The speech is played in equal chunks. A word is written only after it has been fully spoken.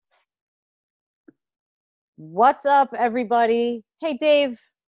What's up, everybody? Hey, Dave,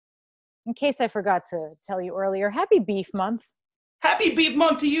 in case I forgot to tell you earlier, happy Beef Month. Happy Beef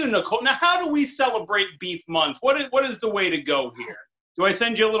Month to you, Nicole. Now, how do we celebrate Beef Month? What is the way to go here? Do I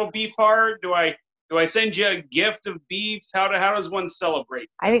send you a little beef heart? Do I send you a gift of beef? How does one celebrate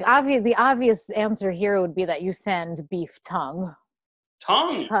I think this? the obvious answer here would be that you send beef tongue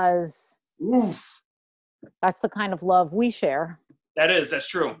Tongue. because Oof. that's the kind of love we share. That's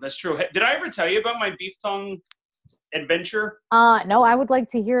true. That's true. Did I ever tell you about my beef tongue adventure? No, I would like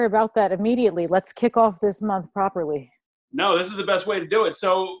to hear about that immediately. Let's kick off this month properly. No, this is the best way to do it.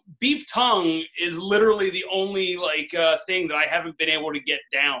 So beef tongue is literally the only thing that I haven't been able to get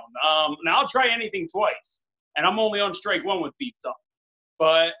down. Now I'll try anything twice, and I'm only on strike one with beef tongue.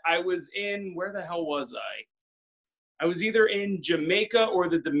 But I was in, where the hell was I? I was either in Jamaica or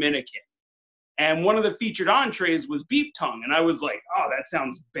the Dominican, and one of the featured entrees was beef tongue, and I was like, oh, that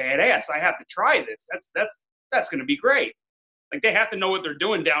sounds badass. I have to try this. That's gonna be great. Like they have to know what they're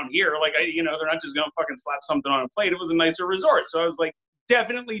doing down here. They're not just gonna fucking slap something on a plate. It was a nicer resort, so I was like,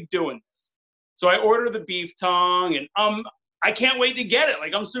 definitely doing this. So I ordered the beef tongue, and I can't wait to get it.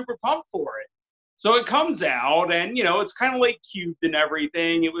 Like I'm super pumped for it. So it comes out, and it's kind of like cubed and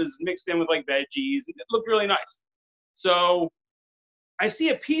everything. It was mixed in with like veggies, and it looked really nice. So I see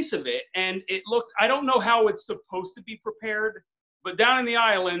a piece of it, and it looked. I don't know how it's supposed to be prepared, but down in the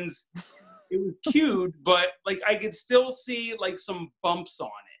islands, it was cubed, but like I could still see like some bumps on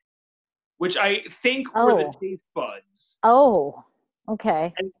it, which I think were the Oh, taste buds. oh,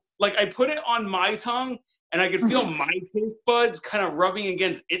 okay. And like I put it on my tongue, and I could feel my taste buds kind of rubbing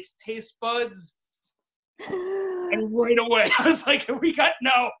against its taste buds. And right away, I was like, "We got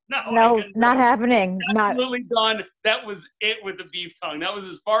no, No, not no, happening. Not absolutely done." That was it with the beef tongue. That was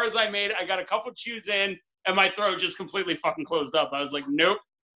as far as I made it. I got a couple chews in, and my throat just completely fucking closed up. I was like, "Nope."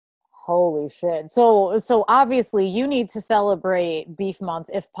 Holy shit. So obviously you need to celebrate Beef Month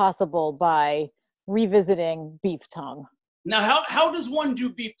if possible by revisiting beef tongue. Now, how does one do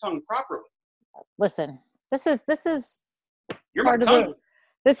beef tongue properly? Listen, this is You're my part of the tongue.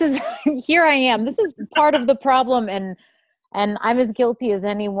 this is here I am. This is part of the problem, and I'm as guilty as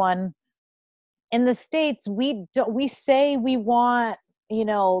anyone. In the States, we say we want,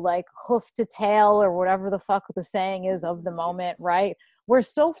 like hoof to tail or whatever the fuck the saying is of the moment, right? We're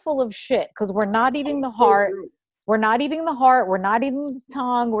so full of shit because we're not eating the So heart. true. We're not eating the heart. We're not eating the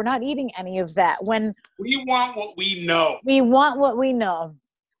tongue. We're not eating any of that. When We want what we know. we want what we know.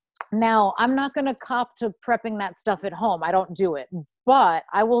 Now, I'm not going to cop to prepping that stuff at home. I don't do it. But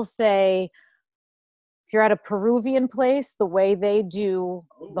I will say, if you're at a Peruvian place, the way they do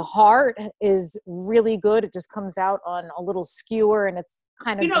the heart is really good. It just comes out on a little skewer and it's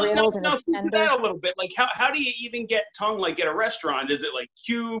kind of Now, grilled and now it's speak to tender. that a little bit. Like, how do you even get tongue like at a restaurant? Is it like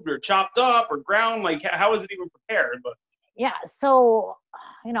cubed or chopped up or ground? Like, how is it even prepared? But Yeah. So,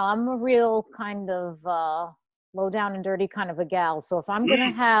 I'm a real kind of low down and dirty kind of a gal. So mm, if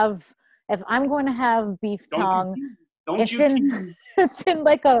I'm going to have beef don't you tongue, tease. Don't it's you in tease. it's in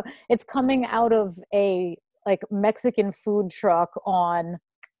it's coming out of a like Mexican food truck on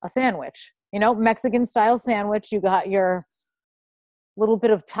a sandwich. Mexican style sandwich. You got your little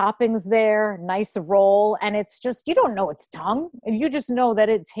bit of toppings there, nice roll, and it's just, you don't know it's tongue. You just know that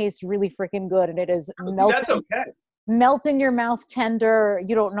it tastes really freaking good and it is See, that's okay. melt in your mouth, tender.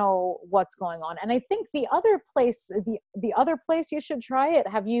 You don't know what's going on. And I think the other place you should try it.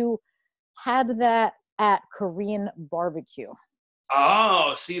 Have you had that at Korean barbecue?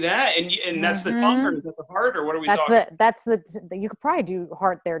 Oh, see that, and that's the tongue, or Hmm. is that the heart, or what are we talking? You could probably do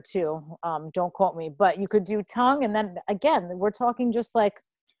heart there too. Don't quote me, but you could do tongue, and then again, we're talking just like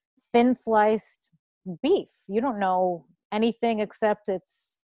thin sliced beef. You don't know anything except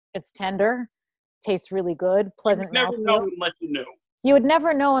it's tender, tastes really good, You would pleasant never know mouthfeel. unless you knew. You would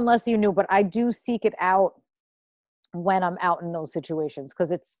never know unless you knew, but I do seek it out when I'm out in those situations because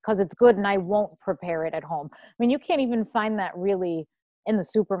it's good and I won't prepare it at home. I mean, you can't even find that really in the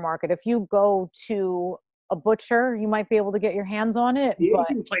supermarket. If you go to a butcher, you might be able to get your hands on it, The but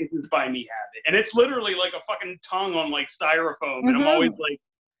Asian places by me have it, and it's literally like a fucking tongue on like styrofoam, and I'm always mhm. like,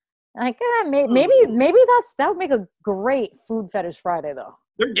 Like maybe oh, that would make a great food fetish Friday though.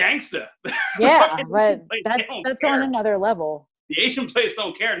 they're gangsta. The Yeah, fucking but Asian place, they that's don't that's on care. another level. The Asian place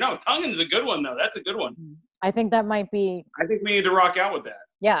don't care. No, tongue is a good one though. That's a good one. I think that might be, I think we need to rock out with that.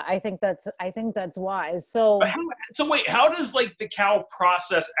 yeah, I think that's wise. But So so wait, how does like the cow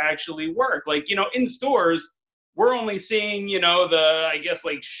process actually work? Like, in stores, we're only seeing, the, I guess,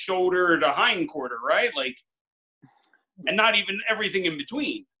 like shoulder to hind quarter, right? Like, and not even everything in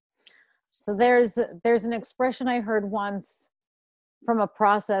between. so there's an expression I heard once from a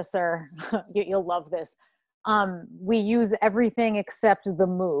processor. You'll love this. We use everything except the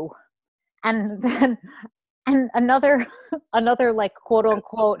moo. And then, and another like quote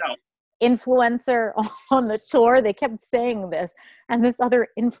unquote No. influencer on the tour, they kept saying this, and this other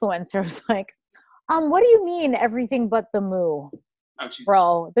influencer was like, what do you mean everything but the moo? Oh, Jesus.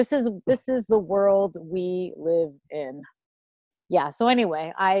 Bro, this is the world we live in. Yeah, so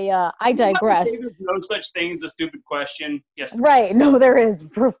anyway, I digress. There's no such thing as a stupid question. Yes. Right. No, there is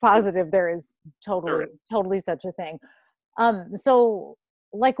proof positive. There is There is. totally such a thing. So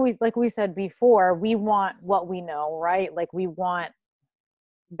like we said before, we want what we know, right? Like we want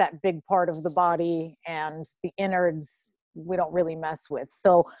that big part of the body, and the innards we don't really mess with.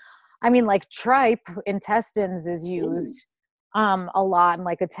 So, I mean, like tripe, intestines is used a lot in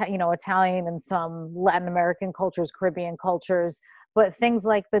like Italian and some Latin American cultures, Caribbean cultures. But things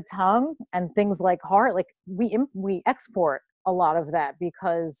like the tongue and things like heart, like we export a lot of that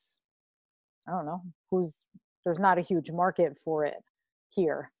because I don't know there's not a huge market for it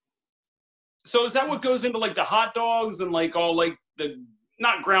here. So is that what goes into like the hot dogs and like all like the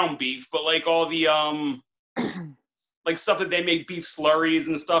not ground beef, but like all the like stuff that they make beef slurries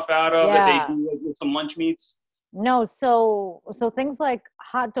and stuff out of Yeah. that they do like, with some lunch meats? No, so things like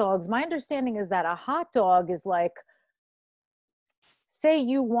hot dogs, my understanding is that a hot dog is like, say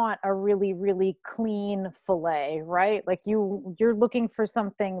you want a really, really clean fillet, right? Like you're looking for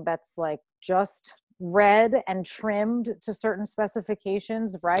something that's like just red and trimmed to certain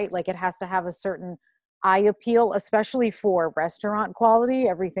specifications, right? Like it has to have a certain eye appeal, especially for restaurant quality.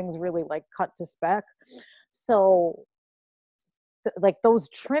 Everything's really like cut to spec. So like those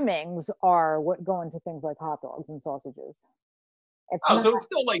trimmings are what go into things like hot dogs and sausages. It's Oh, not, so it's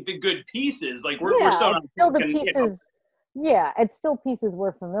still like the good pieces. Like we're yeah, still not it's still the talking, pieces. Yeah, it's still pieces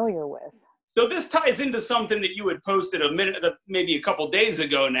we're familiar with. So this ties into something that you had posted maybe a couple days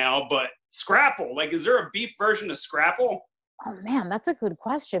ago now, but Scrapple, like, is there a beef version of Scrapple? Oh man, that's a good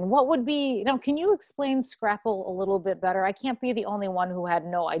question. What would be, now, can you explain Scrapple a little bit better? I can't be the only one who had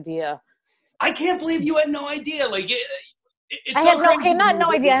no idea. I can't believe you had no idea. Like, it's I so had crazy.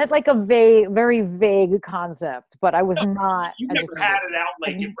 no idea. I had like a very vague concept, but I was not You never educated. had it out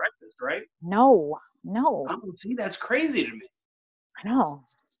like at breakfast, right? No. Oh, see, that's crazy to me. I know.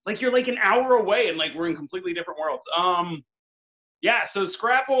 Like you're like an hour away and like we're in completely different worlds. Yeah, so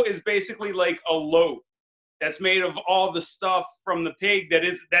Scrapple is basically like a loaf that's made of all the stuff from the pig that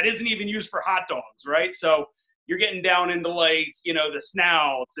isn't even used for hot dogs, right? So you're getting down into like, the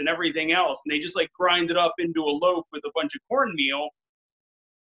snouts and everything else, and they just like grind it up into a loaf with a bunch of cornmeal.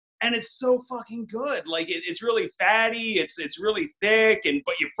 And it's so fucking good. Like it's really fatty, it's really thick,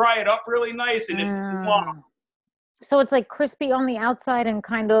 but you fry it up really nice, and it's long. So it's like crispy on the outside and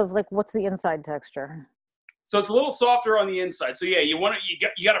kind of like, what's the inside texture? So it's a little softer on the inside. So yeah, you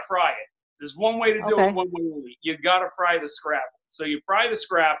got to fry it. There's one way to do it, one way only. You got to fry the Scrapple. So you fry the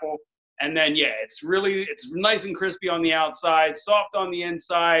Scrapple, and then yeah, it's nice and crispy on the outside, soft on the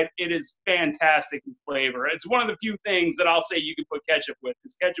inside. It is fantastic in flavor. It's one of the few things that I'll say you can put ketchup with,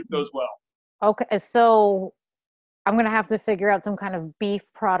 because ketchup goes well. Okay, so I'm gonna have to figure out some kind of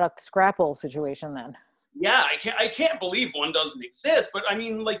beef product Scrapple situation then. Yeah, I can't believe one doesn't exist. But I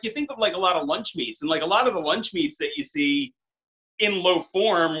mean, like you think of like a lot of lunch meats, and like a lot of the lunch meats that you see in loaf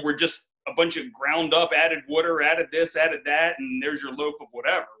form were just a bunch of ground up, added water, added this, added that, and there's your loaf of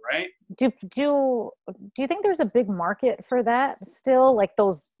whatever, right? Do you think there's a big market for that still? Like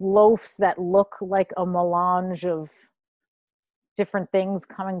those loaves that look like a melange of different things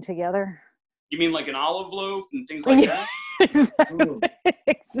coming together? You mean like an olive loaf and things like that?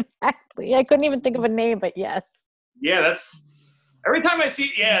 Exactly. I couldn't even think of a name, but yes. Yeah, that's every time I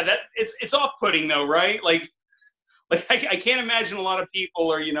see. Yeah, that it's off-putting though, right? Like I can't imagine a lot of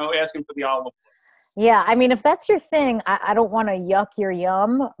people are asking for the olive. Yeah, I mean, if that's your thing, I don't want to yuck your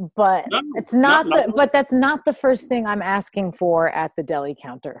yum, but it's not but that's not the first thing I'm asking for at the deli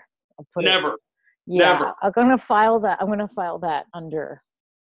counter. Never. Yeah, Never. I'm gonna file that under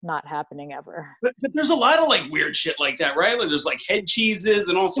not happening ever. But there's a lot of like weird shit like that, right? Like there's like head cheeses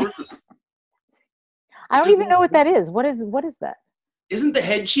and all sorts of stuff. I don't even know what that is. What is that? Isn't the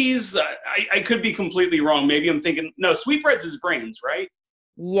head cheese? I could be completely wrong. Maybe I'm thinking no. Sweetbreads is brains, right?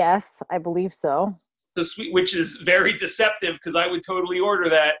 Yes, I believe so. So which is very deceptive because I would totally order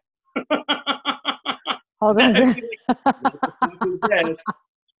that. Hold on.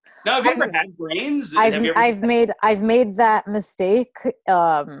 Now, have you ever had brains? I've made that mistake.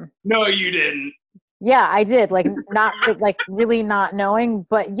 No, you didn't. Yeah, I did. Like not like really not knowing,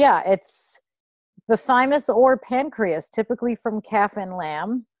 but yeah, it's the thymus or pancreas, typically from calf and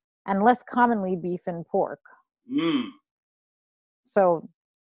lamb, and less commonly beef and pork. So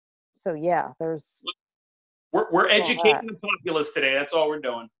yeah, there's We're That's all that. educating the populace today. That's all we're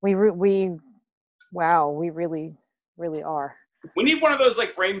doing. Wow, we really, really are. We need one of those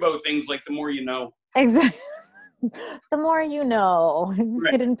like rainbow things, like the more you know. Exactly. The more you know,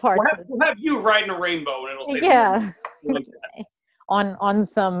 Right. hidden parts. We'll have you riding a rainbow, and it'll say Yeah. like On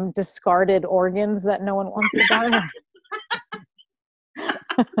some discarded organs that no one wants to buy.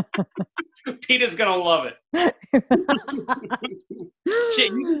 Peter's gonna love it.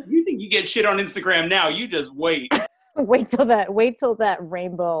 Shit, you think you get shit on Instagram now? You just wait. Wait till that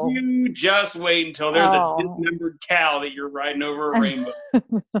rainbow. You just wait until there's a dismembered cow that you're riding over a rainbow.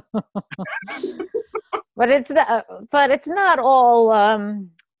 But it's not all.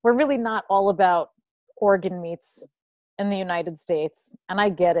 We're really not all about organ meats in the United States, and I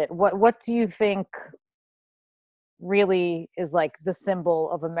get it. What do you think really is like the symbol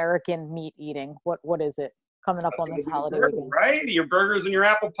of American meat eating? What is it coming up on this holiday weekend? Right, your burgers and your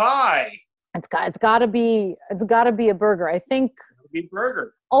apple pie. It's got to be a burger. I think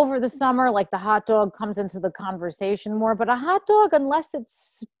burger. Over the summer, like the hot dog comes into the conversation more, but a hot dog, unless it's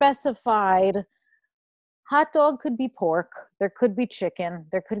specified, hot dog could be pork, there could be chicken,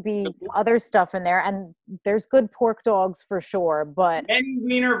 there could be other stuff in there, and there's good pork dogs for sure, but many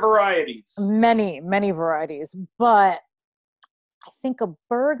wiener varieties. Many varieties, but I think a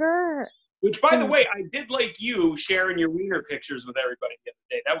burger. Which, by the way, I did like you sharing your wiener pictures with everybody the other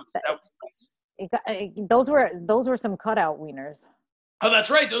day. That was nice. Those were some cutout wieners. Oh, that's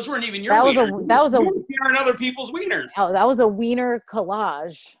right. Those weren't even your wieners. That was sharing other people's wieners. Oh, that was a wiener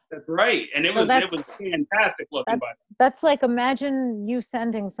collage. That's right, and it was fantastic looking. That's like, imagine you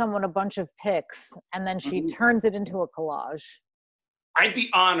sending someone a bunch of pics, and then she turns it into a collage. I'd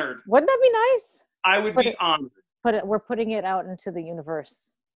be honored. Wouldn't that be nice? I would be honored. We're putting it out into the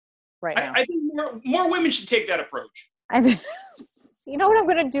universe right now. I think more women should take that approach. You know what I'm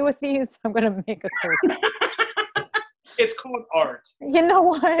going to do with these? I'm going to make a code. It's called art. You know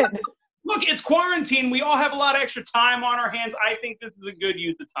what? Look, it's quarantine. We all have a lot of extra time on our hands. I think this is a good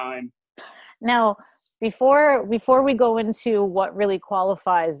use of time. Now, before we go into what really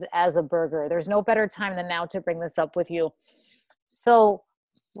qualifies as a burger, there's no better time than now to bring this up with you. So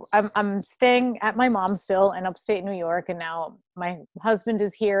I'm staying at my mom's still in upstate New York, and now my husband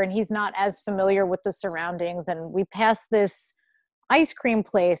is here, and he's not as familiar with the surroundings. And we passed this ice cream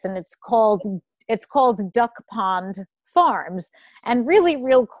place, and it's called Duck Pond Farms, and really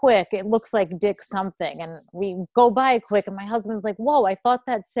real quick it looks like Dick something, and we go by quick, and my husband's like, whoa, I thought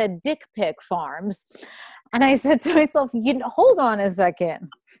that said Dick Pick Farms. And I said to myself, hold on a second,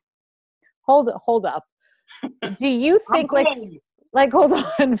 hold up, do you think like hold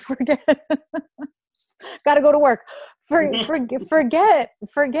on, forget gotta go to work, forget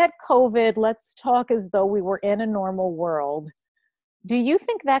COVID, let's talk as though we were in a normal world. Do you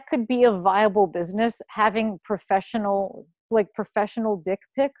think that could be a viable business, having professional dick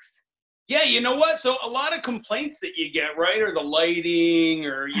pics? Yeah, you know what? So a lot of complaints that you get, right, are the lighting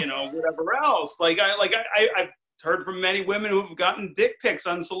or, whatever else. I've heard from many women who've gotten dick pics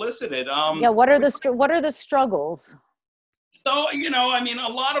unsolicited. Yeah, what are the struggles? So, a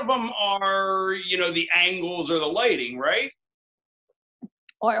lot of them are, the angles or the lighting, right?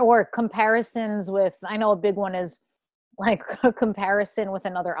 Or comparisons with, I know a big one is like a comparison with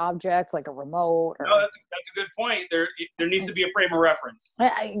another object, like a remote. No, that's a good point. There needs to be a frame of reference.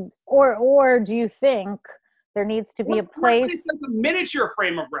 Or do you think there needs to be a place? It's like a miniature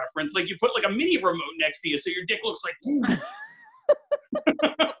frame of reference. Like you put like a mini remote next to you, so your dick looks like.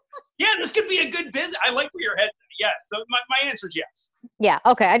 Yeah, this could be a good business. I like where your head's at. Yes. So my answer is yes. Yeah.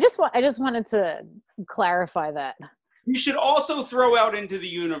 Okay. I just wanted to clarify that. You should also throw out into the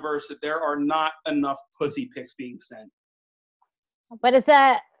universe that there are not enough pussy pics being sent. But isn't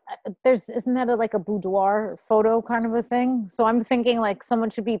that like a boudoir photo kind of a thing? So I'm thinking like someone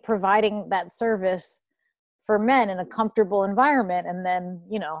should be providing that service for men in a comfortable environment, and then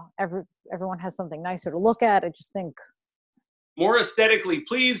everyone has something nicer to look at. I just think more aesthetically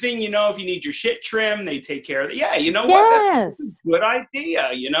pleasing. If you need your shit trimmed, they take care of it. Yeah, you know what? Yes. That's a good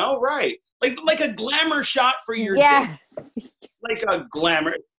idea. Right? Like a glamour shot for your dick. Like a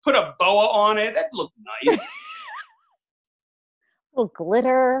glamour. Put a boa on it. That'd look nice. Little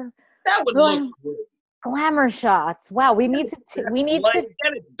glitter. That would look good. Glamour shots. Wow, we need to get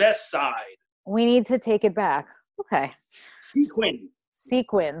its best side. We need to take it back. Okay.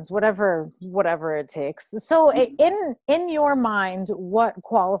 Sequins, whatever it takes. So in your mind, what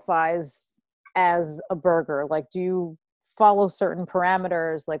qualifies as a burger? Like, do you follow certain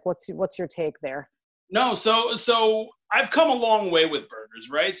parameters? Like, what's your take there? No, so I've come a long way with burgers,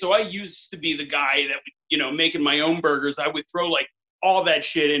 right? So I used to be the guy that, making my own burgers, I would throw like all that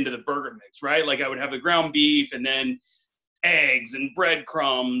shit into the burger mix, right? Like I would have the ground beef and then eggs and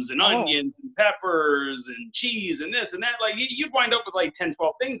breadcrumbs and onions and peppers and cheese and this and that. Like you'd wind up with like 10,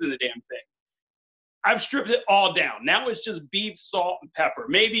 12 things in the damn thing. I've stripped it all down. Now it's just beef, salt, and pepper.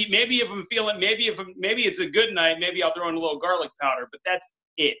 Maybe if I'm feeling, maybe it's a good night, maybe I'll throw in a little garlic powder, but that's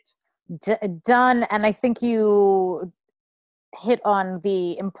it. Done. And I think you hit on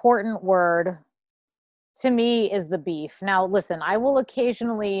the important word to me is the beef. Now, listen, I will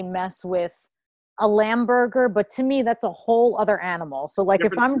occasionally mess with a lamb burger, but to me, that's a whole other animal. So like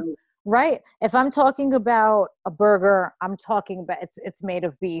if I'm talking about a burger, I'm talking about it's made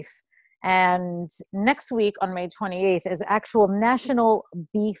of beef. And next week on May 28th is actual National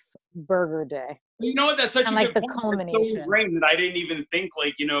Beef Burger Day. You know what? That's such and a like good the point. culmination. It's so ingrained that I didn't even think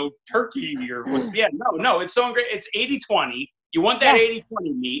like, turkey or no, it's so ingrained. It's 80-20. You want that 80-20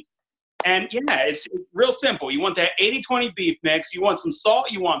 meat. And yeah, it's real simple. You want that 80-20 beef mix. You want some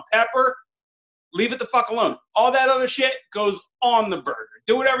salt. You want pepper. Leave it the fuck alone. All that other shit goes on the burger.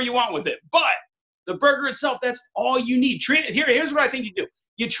 Do whatever you want with it. But the burger itself, that's all you need. Treat it. Here's what I think you do.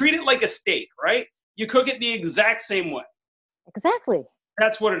 You treat it like a steak, right? You cook it the exact same way. Exactly.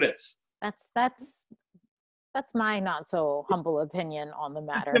 That's what it is. That's my not so humble opinion on the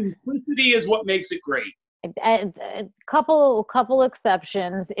matter. Simplicity is what makes it great. A couple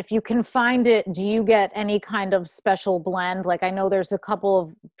exceptions. If you can find it, do you get any kind of special blend? Like I know there's a couple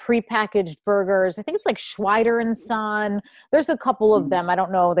of prepackaged burgers. I think it's like Schweider and Son. There's a couple of them. I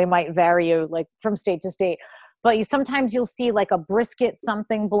don't know. They might vary like from state to state. But sometimes you'll see like a brisket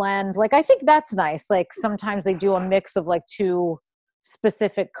something blend. Like I think that's nice. Like sometimes they do a mix of like two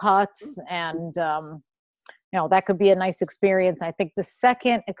specific cuts, and that could be a nice experience. I think the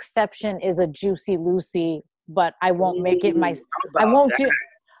second exception is a Juicy Lucy, but I won't make it myself. I won't do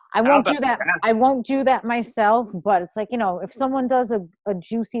that myself. But it's like, if someone does a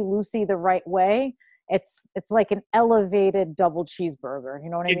Juicy Lucy the right way, it's like an elevated double cheeseburger. You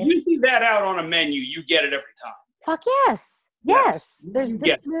know what I mean? If you see that out on a menu, you get it every time. Fuck yes. Yes. There's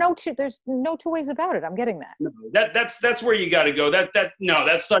no two ways about it. I'm getting that. No, that's where you got to go.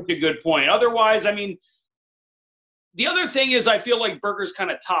 That's such a good point. Otherwise, I mean, the other thing is I feel like burgers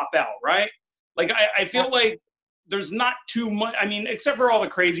kind of top out, right? Like I feel like there's not too much. I mean, except for all the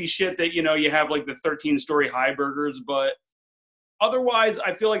crazy shit that, you have like the 13-story high burgers, but otherwise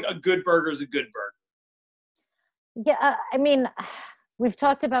I feel like a good burger is a good burger. Yeah, I mean, we've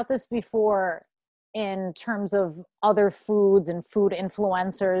talked about this before in terms of other foods and food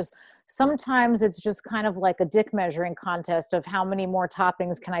influencers. Sometimes it's just kind of like a dick measuring contest of how many more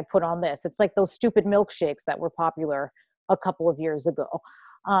toppings can I put on this. It's like those stupid milkshakes that were popular a couple of years ago.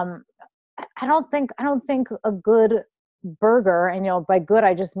 I don't think a good burger, and by good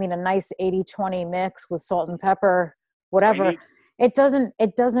I just mean a nice 80-20 mix with salt and pepper, whatever. It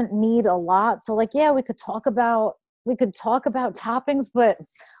doesn't need a lot. So like, yeah, we could talk about toppings, but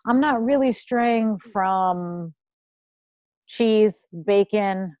I'm not really straying from cheese,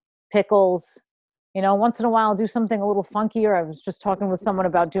 bacon, pickles. Once in a while I'll do something a little funkier. I was just talking with someone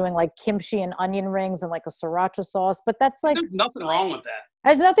about doing like kimchi and onion rings and like a sriracha sauce, but that's like, there's nothing wrong with that.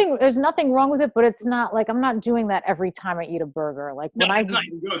 There's nothing wrong with it, but it's not like, I'm not doing that every time I eat a burger. Like it's not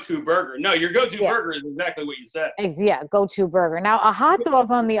your go-to burger. No, your go-to burger is exactly what you said. Yeah, go-to burger. Now a hot dog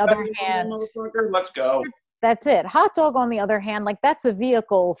on the other hand, let's go. That's it. Hot dog on the other hand, like that's a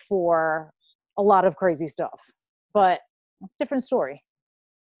vehicle for a lot of crazy stuff, but different story.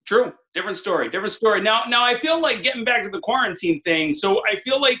 True. Different story. Now I feel like getting back to the quarantine thing. So I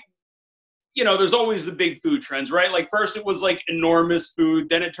feel like, there's always the big food trends, right? Like first it was like enormous food.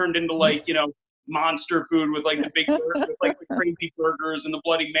 Then it turned into like, monster food with like the big, with like the crazy burgers and the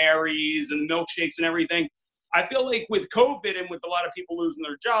Bloody Marys and milkshakes and everything. I feel like with COVID and with a lot of people losing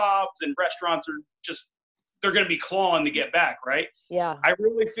their jobs and restaurants are they're going to be clawing to get back, right? Yeah. I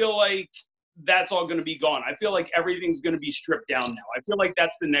really feel like that's all going to be gone. I feel like everything's going to be stripped down now. I feel like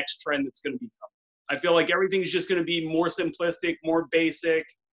that's the next trend that's going to be coming. I feel like everything's just going to be more simplistic, more basic.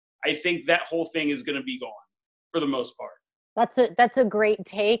 I think that whole thing is going to be gone for the most part. That's a great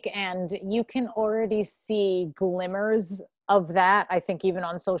take. And you can already see glimmers of that. I think even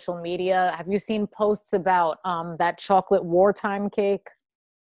on social media. Have you seen posts about that chocolate wartime cake?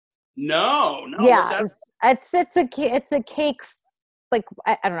 No. Yeah, it's a cake, like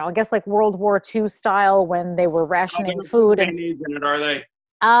I don't know. I guess like World War II style when they were rationing food. And in it, are they?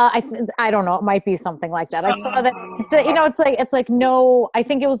 I don't know. It might be something like that. I saw that. It's like no. I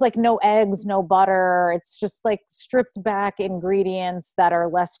think it was like no eggs, no butter. It's just like stripped back ingredients that are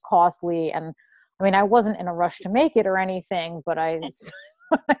less costly. And I mean, I wasn't in a rush to make it or anything, but I was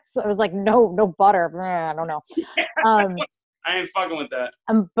like no butter. I don't know. I ain't fucking with that.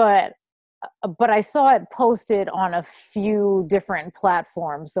 But I saw it posted on a few different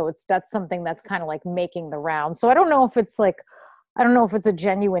platforms, so that's something that's kind of like making the round. So I don't know if it's a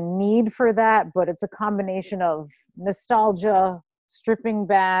genuine need for that, but it's a combination of nostalgia, stripping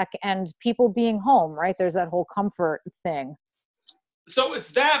back, and people being home, right? There's that whole comfort thing. So it's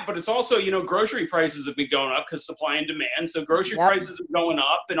that, but it's also, grocery prices have been going up because supply and demand. So grocery prices are going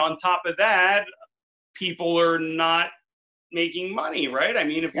up. And on top of that, people are not making money, right? I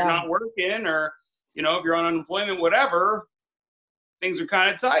mean, if you're not working or, if you're on unemployment, whatever, things are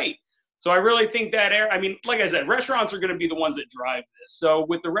kind of tight. So I really think that, like I said, restaurants are going to be the ones that drive this. So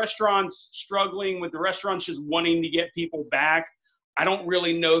with the restaurants struggling, with the restaurants just wanting to get people back, I don't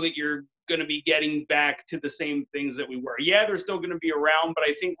really know that you're going to be getting back to the same things that we were. Yeah, they're still going to be around, but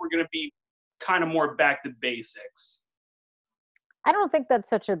I think we're going to be kind of more back to basics. I don't think that's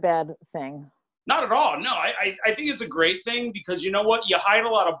such a bad thing. Not at all. No, I think it's a great thing because you know what? You hide a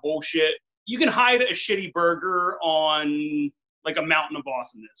lot of bullshit. You can hide a shitty burger on like a mountain of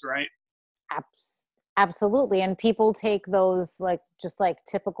awesomeness, right? Absolutely. And people take those just like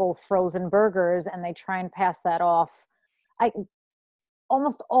typical frozen burgers and they try and pass that off.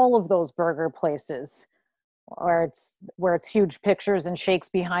 Almost all of those burger places where it's huge pictures and shakes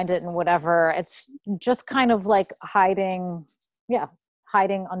behind it and whatever, it's just kind of like hiding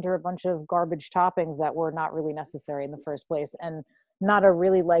under a bunch of garbage toppings that were not really necessary in the first place, and not a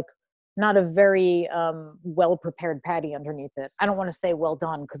very well prepared patty underneath it. I don't want to say well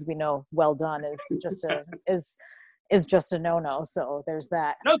done because we know well done is just a no-no. So there's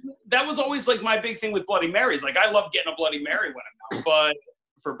that. No, that was always like my big thing with Bloody Marys. Like I love getting a Bloody Mary when I'm out, but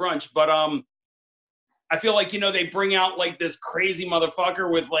for brunch. But I feel like they bring out like this crazy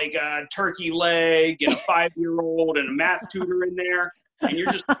motherfucker with like a turkey leg and a 5-year-old and a math tutor in there, and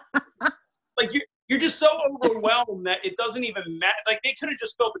you're just like you're just so overwhelmed that it doesn't even matter. Like they could have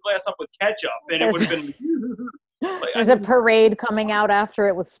just filled the glass up with ketchup and it would have been. Like, there's a parade coming out after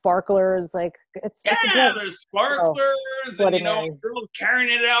it with sparklers. Like it's there's sparklers and girls carrying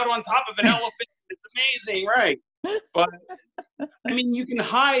it out on top of an elephant. It's amazing, right? But I mean, you can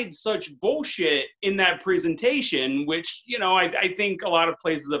hide such bullshit in that presentation, which I think a lot of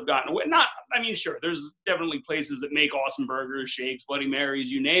places have gotten away. Sure, there's definitely places that make awesome burgers, shakes, Bloody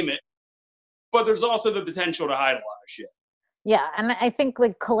Marys, you name it. But there's also the potential to hide a lot of shit. Yeah, and I think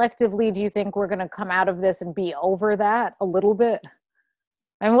like collectively, do you think we're going to come out of this and be over that a little bit?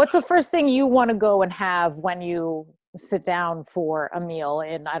 I mean, what's the first thing you want to go and have when you sit down for a meal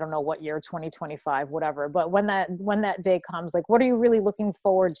in, I don't know what year, 2025, whatever, but when that day comes, like, what are you really looking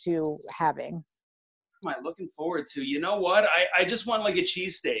forward to having? What am I looking forward to? You know what? I just want like a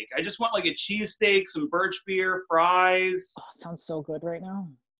cheesesteak. I just want like a cheesesteak, some birch beer, fries. Oh, sounds so good right now.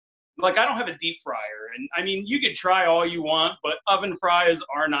 Like, I don't have a deep fryer. And I mean, you could try all you want, but oven fries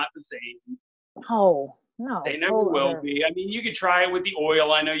are not the same. Oh, no. They never will be. I mean, you could try it with the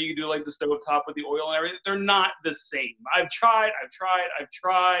oil. I know you can do like the stovetop with the oil and everything. They're not the same. I've tried.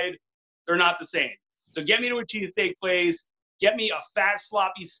 They're not the same. So get me to a cheesesteak place. Get me a fat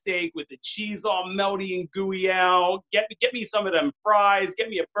sloppy steak with the cheese all melty and gooey out. Get me some of them fries. Get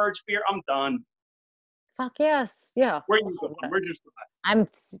me a birch beer. I'm done. Fuck yes. Yeah. Where are you going? Where's your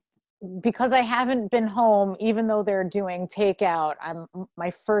spot? Because I haven't been home, even though they're doing takeout,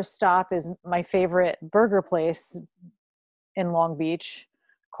 my first stop is my favorite burger place in Long Beach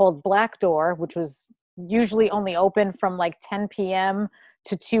called Black Door, which was usually only open from like 10 p.m.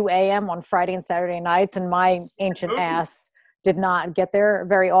 to 2 a.m. on Friday and Saturday nights. And my ancient ass did not get there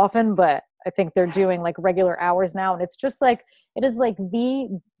very often, but I think they're doing like regular hours now. And it's just like, it is like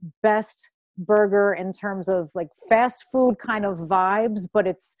the best burger in terms of like fast food kind of vibes, but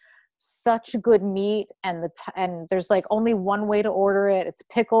it's such good meat, and and there's like only one way to order it. It's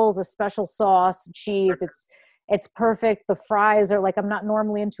pickles, a special sauce, cheese. It's perfect. The fries are like, I'm not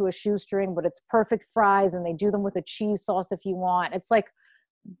normally into a shoestring, but it's perfect fries, and they do them with a cheese sauce if you want. It's like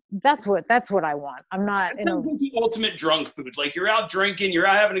that's what I want. I'm not the ultimate drunk food. Like you're out drinking, you're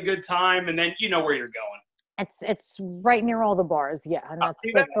out having a good time, and then you know where you're going. It's right near all the bars, yeah, and that's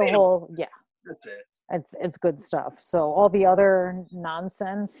like the whole That's it. It's good stuff. So all the other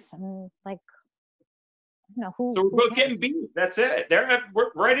nonsense, and like, who. So we're both getting beef. That's it.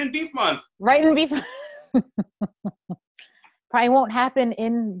 We're right in beef month. Right in beef. Probably won't happen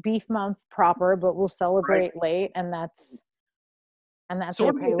in beef month proper, but we'll celebrate late, and that's so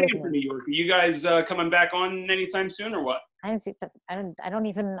okay. What are you for New York? Are you guys coming back on anytime soon, or what? I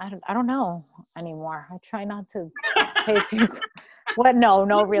don't know anymore. I try not to pay too. What? No,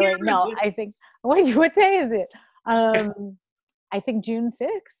 really. No, I think. What day is it? I think June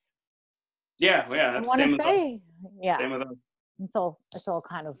 6th. Yeah. I want to say. Yeah. Same with us. it's all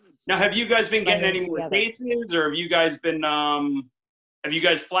kind of Now, have you guys been getting any more together. cases, or have you guys been have you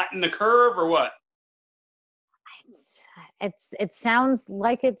guys flattened the curve, or what? It sounds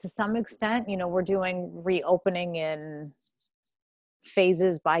like it to some extent. We're doing reopening in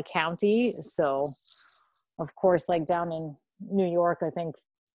phases by county. So of course, like down in New York, I think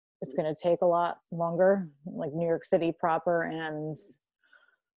it's going to take a lot longer, like New York City proper and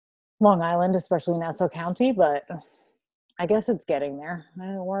Long Island, especially Nassau County, but I guess it's getting there.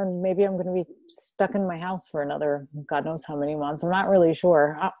 Or maybe I'm going to be stuck in my house for another God knows how many months. I'm not really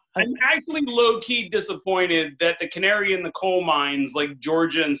sure. I'm actually low-key disappointed that the canary in the coal mines like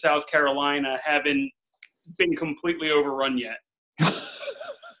Georgia and South Carolina haven't been completely overrun yet.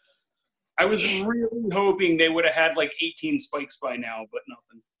 I was really hoping they would have had like 18 spikes by now, but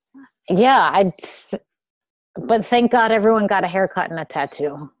nothing. Yeah, but thank God everyone got a haircut and a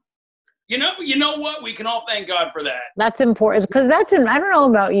tattoo. You know what? We can all thank God for that. That's important because I don't know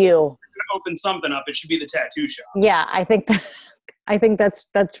about you. If you're gonna open something up, it should be the tattoo shop. Yeah, I think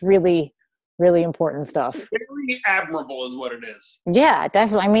that's really, really important stuff. Very admirable is what it is. Yeah,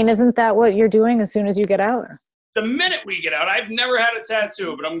 definitely. I mean, isn't that what you're doing as soon as you get out? The minute we get out, I've never had a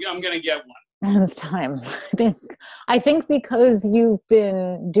tattoo, but I'm gonna get one. It's time. I think because you've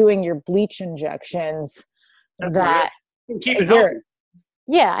been doing your bleach injections, that keep it healthy.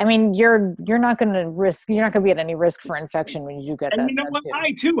 Yeah, I mean, you're not going to be at any risk for infection when you do get that. And you know what?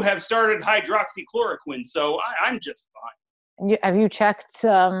 I too have started hydroxychloroquine, so I'm just fine. Have you checked?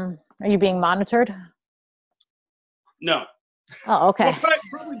 Are you being monitored? No. Oh, okay. Well,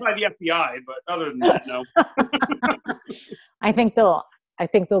 probably by the FBI, but other than that, no. I think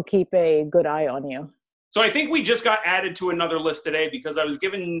they'll keep a good eye on you. So I think we just got added to another list today because I was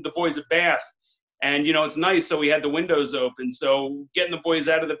giving the boys a bath. And, it's nice, so we had the windows open. So getting the boys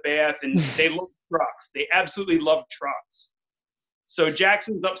out of the bath, and they love trucks. They absolutely love trucks. So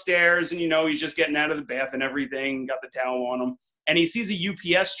Jackson's upstairs, and, he's just getting out of the bath and everything, got the towel on him. And he sees a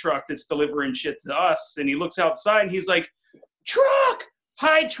UPS truck that's delivering shit to us. And he looks outside, and he's like, truck!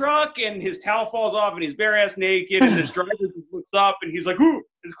 Hi, truck! And his towel falls off, and he's bare-ass naked. And his driver just looks up, and he's like, ooh!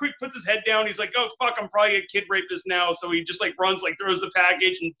 And quick puts his head down. He's like, oh, fuck, I'm probably a kid rapist now. So he just, runs, throws the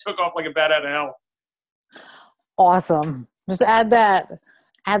package, and took off like a bat out of hell. Awesome. Just add that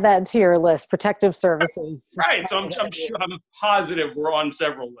to your list. Protective services. Right. So I'm positive we're on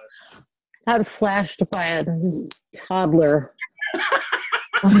several lists. Got flashed by a toddler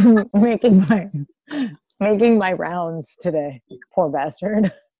making my rounds today. Poor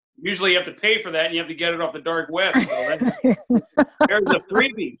bastard. Usually you have to pay for that and you have to get it off the dark web. So there's a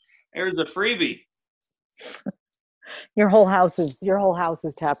freebie. There's a freebie. Your whole house is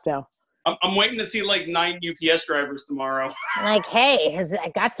tapped out. I'm waiting to see 9 UPS drivers tomorrow. Hey, I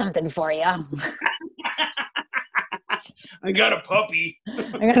got something for you. I got a puppy.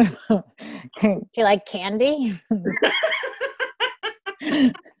 Do you like candy?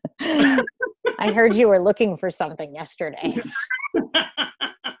 I heard you were looking for something yesterday.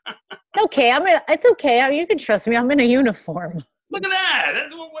 It's okay. It's okay. You can trust me. I'm in a uniform. Look at that.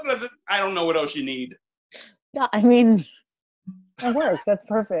 That's I don't know what else you need. I mean, that works. That's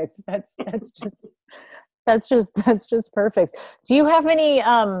perfect. That's just perfect. Do you have any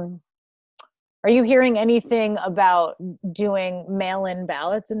are you hearing anything about doing mail-in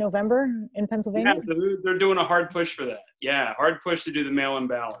ballots in November in Pennsylvania? Yeah, they're doing a hard push for that. Yeah, hard push to do the mail-in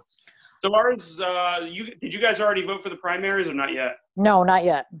ballots. So ours, did you guys already vote for the primaries or not yet? No, not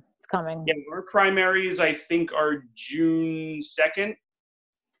yet. It's coming. Yeah, our primaries I think are June 2nd.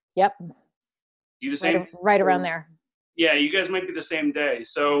 Yep. You the same? Right around there. Yeah, you guys might be the same day.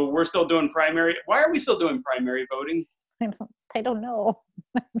 So we're still doing primary. Why are we still doing primary voting? I don't know.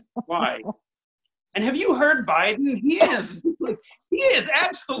 Why? And have you heard Biden? He is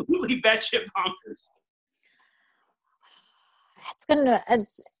absolutely batshit bonkers.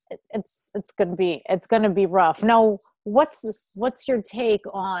 It's gonna be rough. Now, what's your take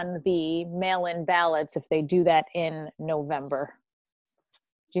on the mail-in ballots if they do that in November?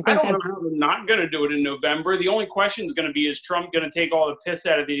 Do you think I don't know how they're not going to do it in November. The only question is going to be, is Trump going to take all the piss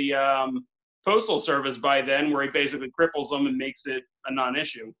out of the Postal Service by then, where he basically cripples them and makes it a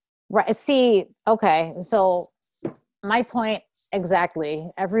non-issue? Right. See, okay. So my point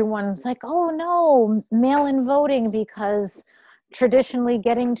exactly. Everyone's like, oh no, mail-in voting, because traditionally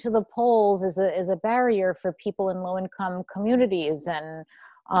getting to the polls is a barrier for people in low-income communities. And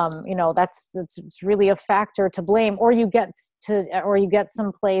it's really a factor to blame, or you get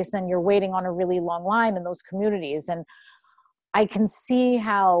someplace and you're waiting on a really long line in those communities. And I can see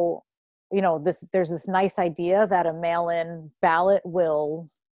how, there's this nice idea that a mail-in ballot will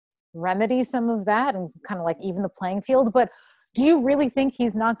remedy some of that and kind of even the playing field. But Do you really think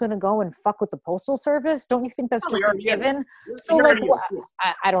he's not going to go and fuck with the Postal Service? Don't you think that's just a given? So, like,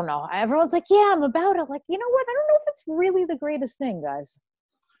 I don't know. Everyone's like, yeah, I'm about it. Like, you know what? I don't know if it's really the greatest thing, guys.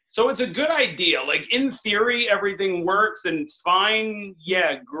 So it's a good idea. Like, in theory, everything works and it's fine.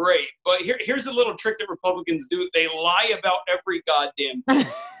 Yeah, great. But here's a little trick that Republicans do. They lie about every goddamn thing.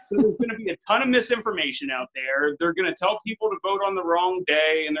 So there's going to be a ton of misinformation out there. They're going to tell people to vote on the wrong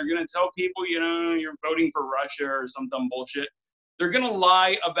day, and they're going to tell people, you know, you're voting for Russia or some dumb bullshit. They're going to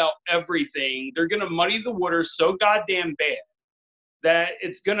lie about everything. They're going to muddy the waters so goddamn bad that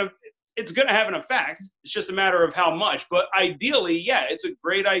it's going to have an effect. It's just a matter of how much. But ideally, yeah, it's a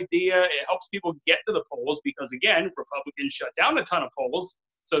great idea. It helps people get to the polls because, again, Republicans shut down a ton of polls,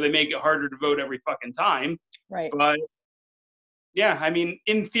 so they make it harder to vote every fucking time. Right. But yeah, I mean,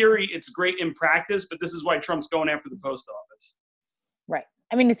 in theory, it's great in practice, but this is why Trump's going after the post office. Right.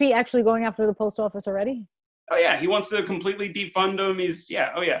 I mean, is he actually going after the post office already? Oh yeah, he wants to completely defund them. He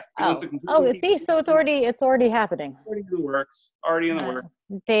wants to see, so it's already happening. Already in the works. Already in the works.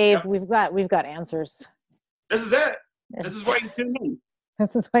 Dave, yeah. we've got answers. This is it. This is why you tune in.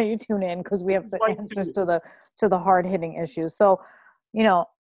 This is why you tune in, because we have the answers to the hard hitting issues. So, you know,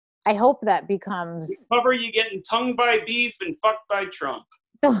 I hope that becomes. We cover you getting tongued by beef and fucked by Trump.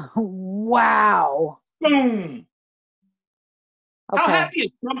 Wow. Boom. Okay. How happy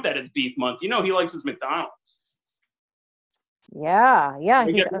is Trump that it's beef month? You know he likes his McDonald's. Yeah.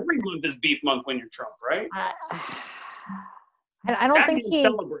 Every month is beef month when you're Trump, right? I don't think he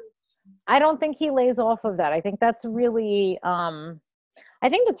celebrates. I don't think he lays off of that. I think that's really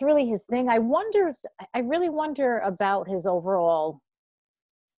his thing. I really wonder about his overall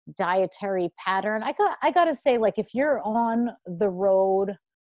dietary pattern. I gotta say, like, if you're on the road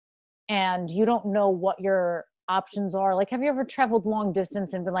and you don't know what your options are, like, have you ever traveled long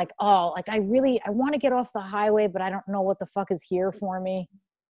distance and been like, oh, like I want to get off the highway, but I don't know what the fuck is here for me?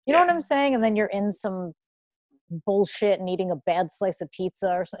 You know what I'm saying? And then you're in some bullshit and eating a bad slice of pizza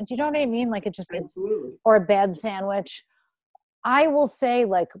or something. Do you know what I mean? Like, it's or a bad sandwich. I will say,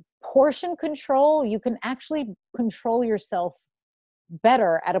 like, portion control, you can actually control yourself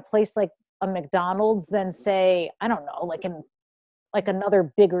better at a place like a McDonald's than, say, I don't know, like in like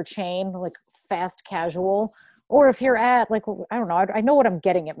another bigger chain, like fast casual. Or if you're at, like, I don't know, I know what I'm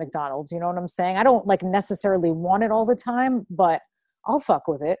getting at McDonald's, you know what I'm saying? I don't like necessarily want it all the time, but I'll fuck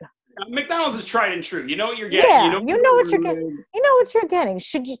with it. McDonald's is tried and true. You know what you're getting. Yeah, you know what you're getting. You know what you're getting.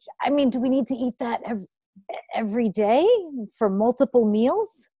 Should you? I mean, do we need to eat that every day for multiple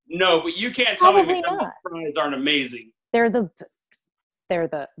meals? No, but you can't tell me McDonald's fries aren't amazing. They're the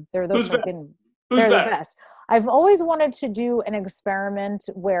best. I've always wanted to do an experiment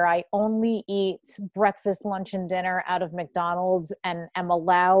where I only eat breakfast, lunch, and dinner out of McDonald's and am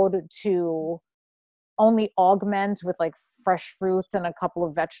allowed to only augment with like fresh fruits and a couple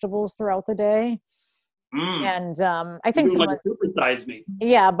of vegetables throughout the day. And I think someone supersize me.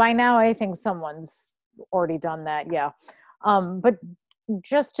 Yeah, by now I think someone's already done that. Yeah. But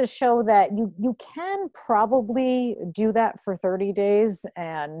just to show that you can probably do that for 30 days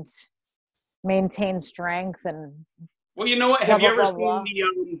and maintain strength. And well, you know what? Have you ever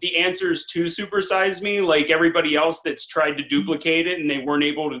seen the answers to Supersize Me? Like everybody else that's tried to duplicate it and they weren't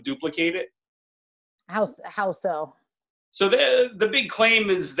able to duplicate it. How so? So the big claim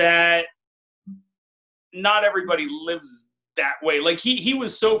is that not everybody lives that way. Like he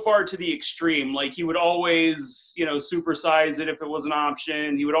was so far to the extreme. Like he would always, you know, supersize it if it was an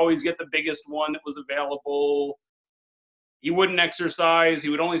option. He would always get the biggest one that was available. He wouldn't exercise. He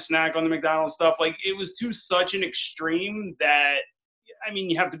would only snack on the McDonald's stuff. Like it was to such an extreme that, I mean,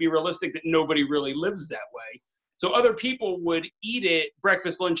 you have to be realistic that nobody really lives that way. So other people would eat it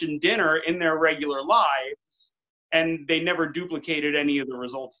breakfast, lunch, and dinner in their regular lives, and they never duplicated any of the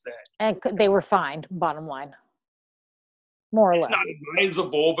results there. And they were fine, bottom line. More or less. It's not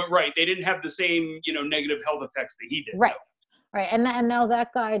advisable, but right. They didn't have the same, you know, negative health effects that he did. Right. Right. And now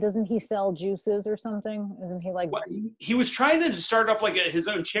that guy, doesn't he sell juices or something? Isn't he like... Well, he was trying to start up like his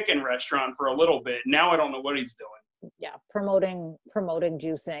own chicken restaurant for a little bit. Now I don't know what he's doing. Yeah. Promoting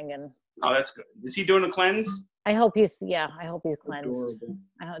juicing and... Oh, that's good. Is he doing a cleanse? I hope he's cleansed. Adorable.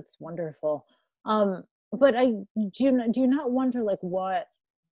 It's wonderful. But do you not wonder like what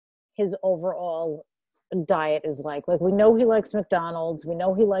his overall diet is like? Like we know he likes McDonald's. We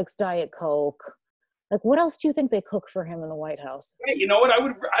know he likes Diet Coke. Like what else do you think they cook for him in the White House? Hey, you know what?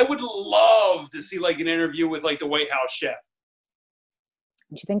 I would love to see like an interview with like the White House chef.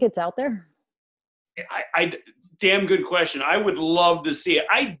 Do you think it's out there? I damn good question. I would love to see it.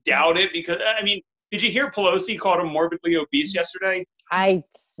 I doubt it because I mean, did you hear Pelosi called him morbidly obese yesterday? I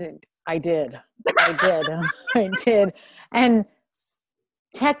I did. I did. I did. And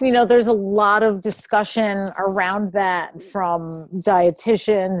there's a lot of discussion around that from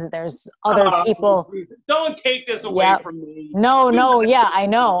dietitians. There's other people. Don't take this away from me. No. Yeah, I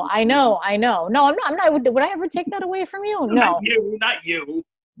know. No, I'm not. Would I ever take that away from you? No. Not you.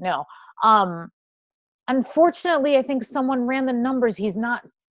 No. Unfortunately, I think someone ran the numbers. He's not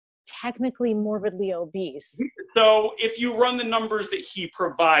technically morbidly obese. So if you run the numbers that he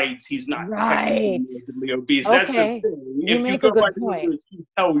provides, he's not right. morbidly obese. Okay. That's the thing. You make a good point. He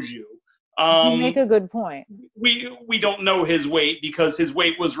tells you. You make a good point. We don't know his weight because his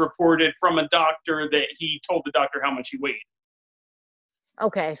weight was reported from a doctor that he told the doctor how much he weighed.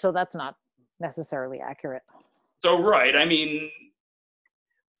 Okay, so that's not necessarily accurate. So, right. I mean,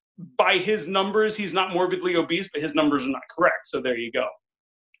 by his numbers, he's not morbidly obese, but his numbers are not correct. So there you go.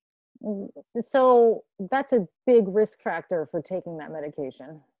 So that's a big risk factor for taking that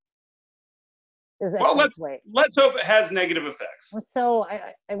medication. Well, let's hope it has negative effects. So,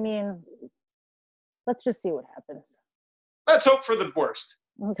 I mean, let's just see what happens. Let's hope for the worst.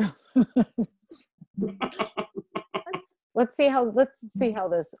 let's see how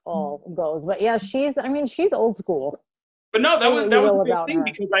this all goes. But yeah, she's old school. But no, that was the big thing,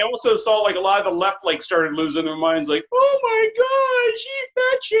 because I also saw like a lot of the left like started losing their minds, like, oh my God, she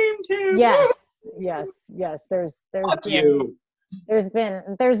fat shamed him. Yes. There's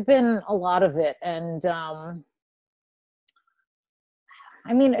been a lot of it, and I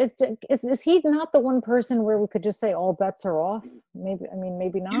mean, is he not the one person where we could just say all bets are off?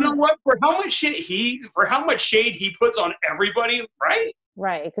 Maybe not. You know what? For how much shade he puts on everybody, right?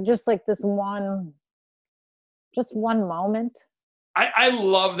 Right. It could just like this one moment. I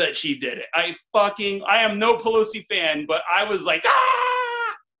love that she did it. I am no Pelosi fan, but I was like,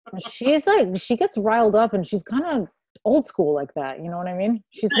 ah! She gets riled up, and she's kind of old school like that. You know what I mean?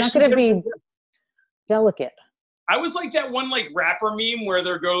 She's not going to be delicate. I was like that one like rapper meme where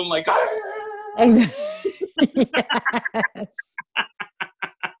they're going like, ah! Exactly. Yes.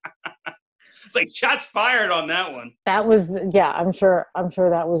 It's like shots fired on that one. That was, yeah, I'm sure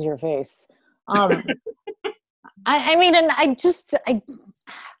that was your face. I mean, and I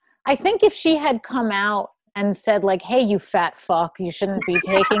think if she had come out and said like, hey, you fat fuck, you shouldn't be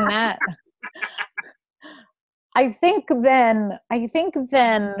taking that. I think then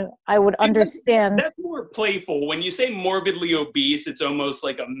I would understand. That's more playful. When you say morbidly obese, it's almost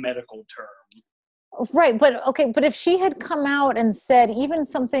like a medical term. Right, but if she had come out and said even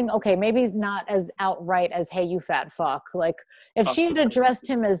something, okay, maybe it's not as outright as, hey, you fat fuck. Like if she had addressed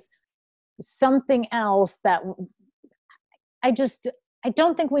him as something else, that I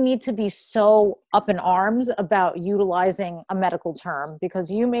don't think we need to be so up in arms about utilizing a medical term,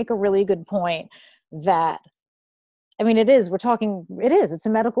 because you make a really good point that, I mean, it's a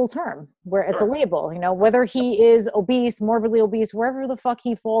medical term where it's a label, you know, whether he is obese, morbidly obese, wherever the fuck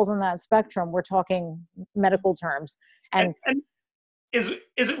he falls on that spectrum, we're talking medical terms. And is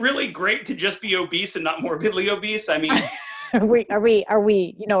it really great to just be obese and not morbidly obese? I mean, are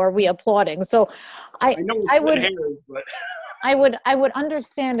we applauding? So I would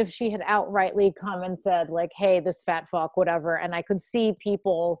understand if she had outrightly come and said like, hey, this fat fuck, whatever. And I could see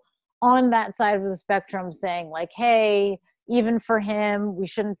people on that side of the spectrum saying like, hey, even for him, we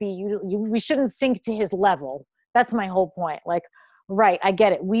shouldn't sink to his level. That's my whole point. Like, right, I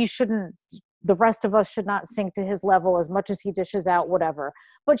get it. The rest of us should not sink to his level as much as he dishes out, whatever.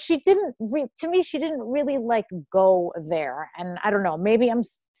 But she didn't really like go there. And I don't know, maybe I'm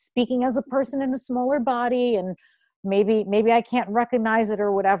speaking as a person in a smaller body, and maybe I can't recognize it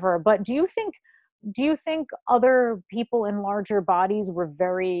or whatever. But do you think other people in larger bodies were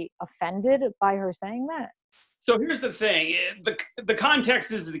very offended by her saying that? So here's the thing. The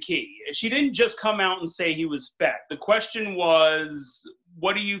context is the key. She didn't just come out and say he was fat. The question was,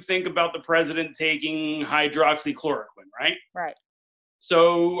 what do you think about the president taking hydroxychloroquine, right? Right.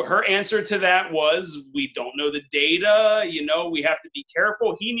 So her answer to that was, we don't know the data. You know, we have to be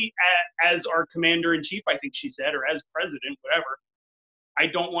careful. As our commander-in-chief, I think she said, or as president, whatever, I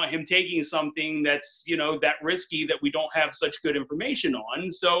don't want him taking something that's, you know, that risky that we don't have such good information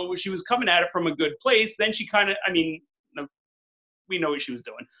on. So she was coming at it from a good place. Then she kind of, I mean, we know what she was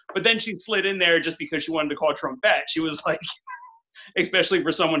doing. But then she slid in there just because she wanted to call Trump fat. She was like, especially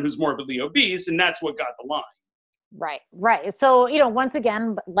for someone who's morbidly obese, and that's what got the line. Right. So, you know, once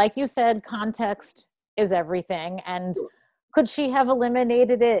again, like you said, context is everything. And could she have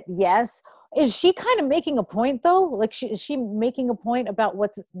eliminated it? Yes. Is she kind of making a point though? Like, is she making a point about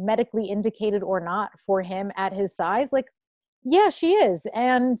what's medically indicated or not for him at his size? Like, yeah, she is.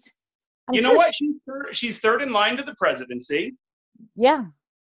 And you know what? She's third in line to the presidency. Yeah.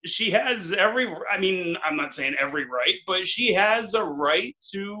 she has I mean, I'm not saying every right, but she has a right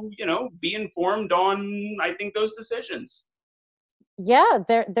to, be informed on, I think, those decisions. Yeah,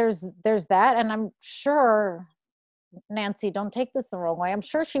 there's that, and I'm sure, Nancy, don't take this the wrong way. I'm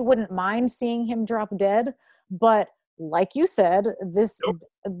sure she wouldn't mind seeing him drop dead, but like you said, Nope.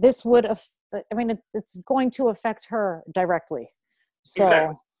 this would I mean, it's going to affect her directly.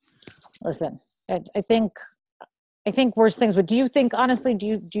 Exactly. So, listen, I think worse things. But do you think, honestly,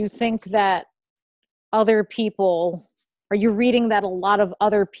 do you think that other people, are you reading that a lot of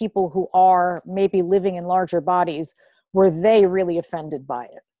other people who are maybe living in larger bodies, were they really offended by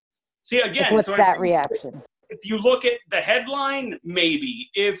it? See, Like, again, what's so that reaction? if you look at the headline, maybe.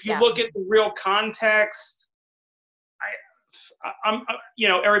 If you Yeah. look at the real context,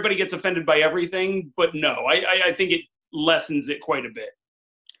 everybody gets offended by everything, but no, I think it lessens it quite a bit.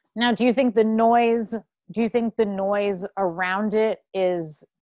 Now, do you think the noise around it is,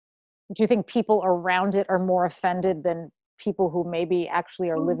 do you think people around it are more offended than people who maybe actually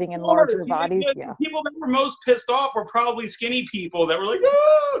are living in larger bodies? The Yeah. people that were most pissed off were probably skinny people that were like,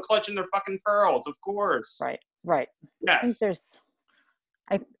 oh, clutching their fucking pearls, of course. Right. Right. Yes.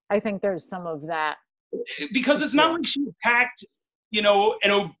 I think there's some of that. Because it's not like she packed,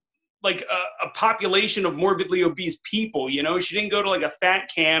 like a population of morbidly obese people. She didn't go to like a fat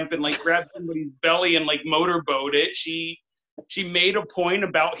camp and like grab somebody's belly and like motorboat it. She made a point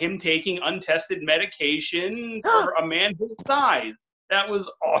about him taking untested medication for a man his size. That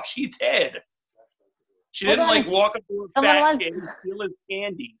was all she did. She didn't like walk up to a fat kid and steal his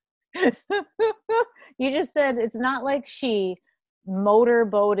candy. You just said it's not like she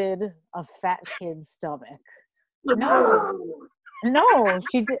motorboated a fat kid's stomach. No,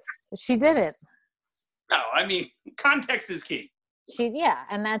 she didn't. No, I mean, context is key.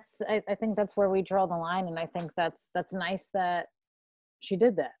 And I think that's where we draw the line, and I think that's nice that she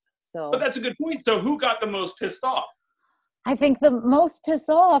did that. So, but that's a good point. So who got the most pissed off? I think the most pissed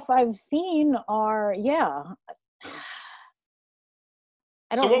off I've seen are,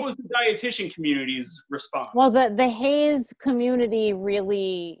 So what was the dietitian community's response? Well, the Haze community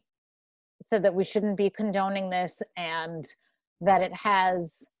really said that we shouldn't be condoning this, and that it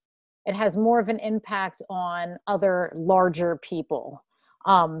has more of an impact on other larger people.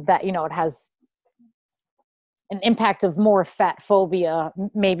 That, it has an impact of more fat phobia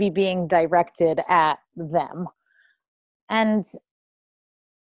maybe being directed at them. And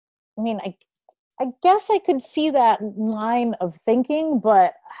I mean, I guess I could see that line of thinking,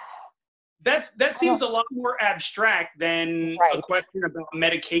 but that seems a lot more abstract than a question about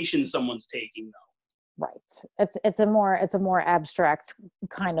medication someone's taking, though. Right. It's a more abstract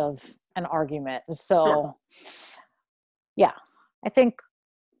kind of an argument. So, sure. Yeah, I think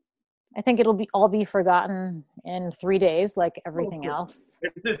it'll all be forgotten in 3 days, like everything else.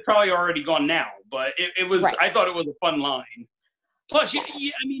 It's probably already gone now, but it was. Right. I thought it was a fun line. Plus, I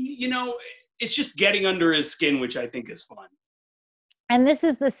mean, it's just getting under his skin, which I think is fun. And this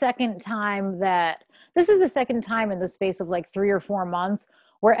is the second time in the space of like 3 or 4 months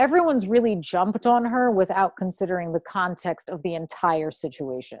where everyone's really jumped on her without considering the context of the entire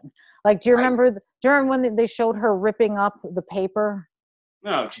situation. Like, do you remember when they showed her ripping up the paper?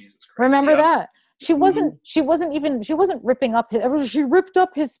 Oh, Jesus Christ. Remember that? She wasn't ripping up she ripped up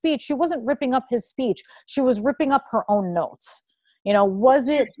his speech. She wasn't ripping up his speech. She was ripping up her own notes. She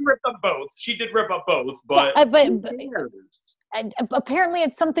ripped up both. She did rip up both, but apparently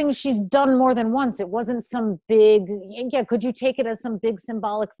it's something she's done more than once. It wasn't some big, could you take it as some big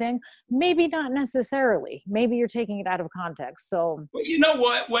symbolic thing? Maybe not necessarily. Maybe you're taking it out of context. So, well, you know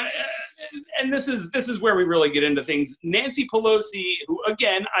what? And this is where we really get into things. Nancy Pelosi, who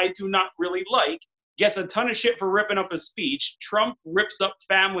again I do not really like, gets a ton of shit for ripping up a speech. Trump rips up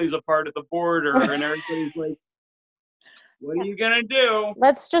families apart at the border, and everybody's like, "What are you gonna do?"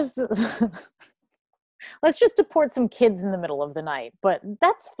 Let's just deport some kids in the middle of the night, but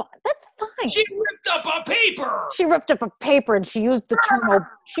that's fine. That's fine. She ripped up a paper. She ripped up a paper, and she used the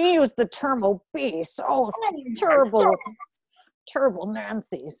term obese. Oh, terrible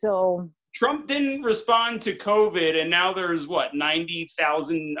Nancy. So Trump didn't respond to COVID, and now there's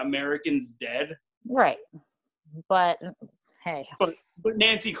 90,000 Americans dead. Right, but hey. But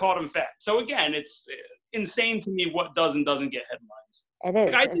Nancy called him fat. So again, it's insane to me what does and doesn't get headlines. It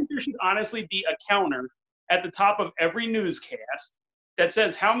is. And I think there should honestly be a counter at the top of every newscast that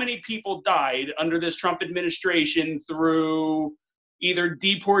says how many people died under this Trump administration through either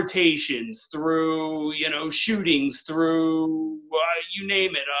deportations, through shootings, through you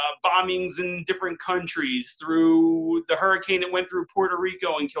name it, bombings in different countries, through the hurricane that went through Puerto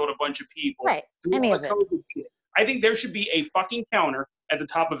Rico and killed a bunch of people. Right. Any of it. COVID shit. I think there should be a fucking counter at the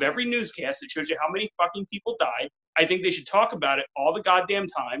top of every newscast. It shows you how many fucking people died. I think they should talk about it all the goddamn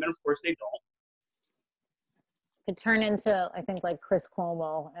time, and of course they don't. Could turn into, I think, like Chris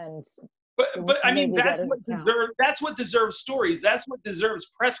Cuomo and. But I mean, that's what deserves stories. That's what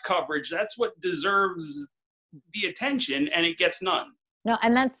deserves press coverage. That's what deserves the attention, and it gets none. No,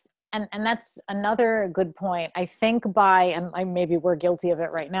 and that's another good point. I think maybe we're guilty of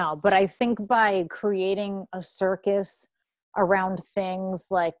it right now, but I think by creating a circus around things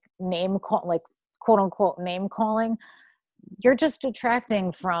like quote unquote name calling, you're just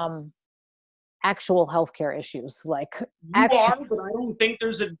detracting from actual healthcare issues. Like but I don't think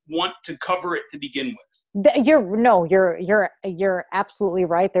there's a want to cover it to begin with. You're absolutely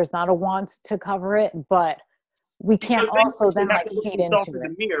right. There's not a want to cover it, but we can't also then like feed into it.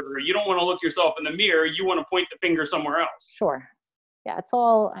 The mirror. You don't want to look yourself in the mirror. You want to point the finger somewhere else. Sure. Yeah, it's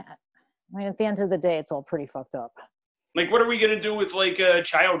all. I mean, at the end of the day, it's all pretty fucked up. Like, what are we gonna do with like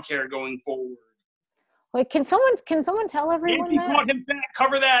childcare going forward? Like, can someone tell everyone that? Caught him back.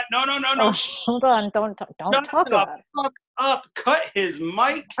 Cover that. No. Oh, hold on. Don't talk about it. Fuck up. Cut his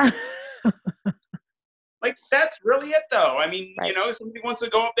mic. Like, that's really it, though. I mean, right. Somebody wants to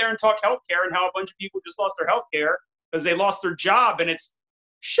go up there and talk healthcare and how a bunch of people just lost their healthcare because they lost their job, and it's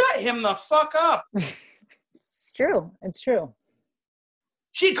shut him the fuck up. It's true. It's true.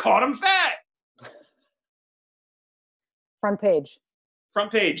 She caught him fat. Front page.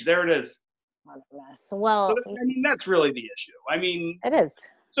 There it is. What a mess. Well, I mean, that's really the issue. I mean, it is.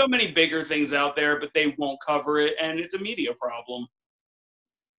 So many bigger things out there, but they won't cover it, and it's a media problem.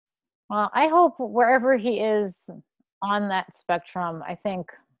 Well, I hope wherever he is on that spectrum, I think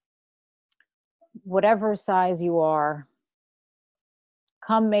whatever size you are,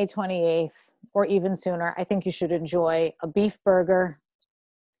 come May 28th or even sooner, I think you should enjoy a beef burger.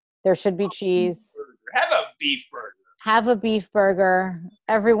 There should be cheese. Have a beef burger. Have a beef burger.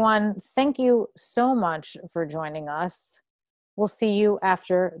 Everyone, thank you so much for joining us. We'll see you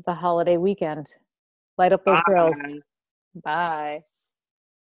after the holiday weekend. Light up those grills. Bye.